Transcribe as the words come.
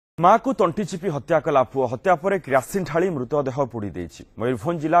माँ को तंटी चिपी हत्या कला पुओ हत्या पर किरासिन ढाली मृतदेह पोड़ी देछि।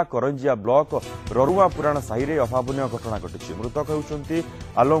 मयूरभंज जिला करंजिया ब्लॉक ररुआ पुराण साहि रे अभावनीय घटना घटिछि। मृतक हेउछन्ति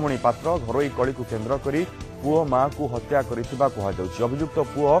आलोमणि पात्र। घरोई कली को केन्द्र करी पुओ माँ को हत्या करिथिबा कुहा जाउछि। अभियुक्त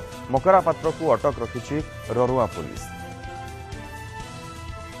पुओ मकरा पात्र को अटक रखिछि ररुआ पुलिस।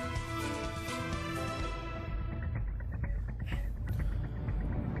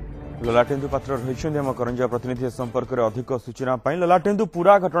 ललाटेन्दु पात्र रही आम करंजिया प्रतिनिधि संपर्क में अधिक सूचना ललाटेन्दु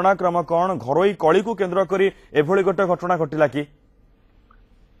पूरा घटनाक्रम कौन घरोई कली को केन्द्र कर एभली गोटे घटना घटला कि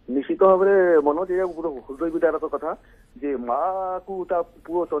निश्चित भाव में मनोज हृदय विदारक कथा जे माँ को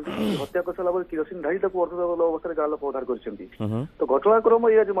पुओ तंटी हत्या कर सारा किरोसिन ढाई अवस्था गाँ लोक उद्धार कर तो घटनाक्रम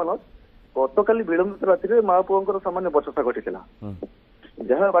या मनोज गत काली विलंबित राति माँ पुओं सामान्य बचसा घटी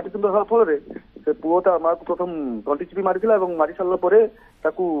जहाँ बाटितुंड हवा फल से पुओ ता माँ को प्रथम तंटी चिपी मारी मारी सारा पर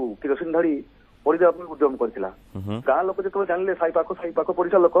किरोसिन ढाड़ी पड़ीदा उद्यम करथिला। गाँ लोक जो जानले साई पाख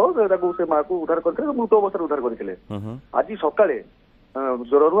पड़िशा लोक से माँ को उद्धार करते मृत अवस्था उद्धार करते। आज सकाळे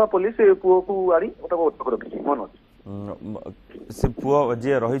ररुआ पुलिस पुओ को आनी अटक रखी। मनोज से पुओ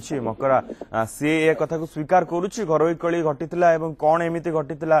जे रही मकरा सी ए कथा को स्वीकार करुच्ची घरोई कली घटीला कौन एमती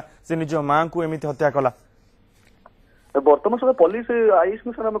घटीला से निज माँ को एमती हत्या कला। बर्तमान समय पुलिस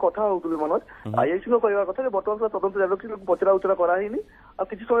आईएससी साथ कथा होती मनोज आईएससी कहवा कथा बर्तमान समय तदंत जारी रखी पचरा उचरा कराई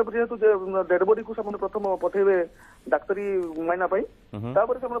किसी समय जेहेतु डेड बॉडी को प्रथम पठेबे डाक्तरी मायना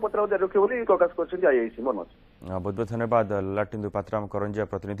पचरा जारी रखे प्रकाश कर आईएससी। मनोज बहुत बहुत धन्यवाद ललाटेन्दु पात्र करंजिया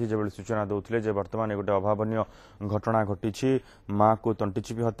प्रतिनिधि जो सूचना दौले बर्तमान गोटे अभावनीय घटना घटी माँ को तंटी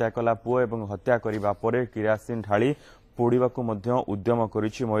चिपी हत्या कला पुओ और हत्या करने पर किरासिन ढाली पोड़ाकू उद्यम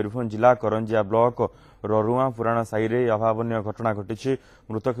करिछि। मयूरभंज जिला करंजिया ब्लॉक ररुआ पुराण साहि रे अभावनीय घटना घटी।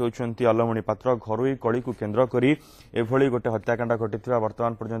 मृतक हेउछन्ति आलोमणि पात्र। घरोई कली को केन्द्र करी एभली गोटे हत्याकांड घटिथिबा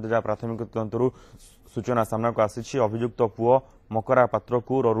वर्तमान पर्यंत जहाँ प्राथमिक तदंतरु सूचना सामना को आसी। अभियुक्त पुओ मकरा पात्र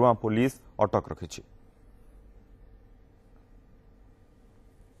को ररुआ पुलिस अटक रखिछि।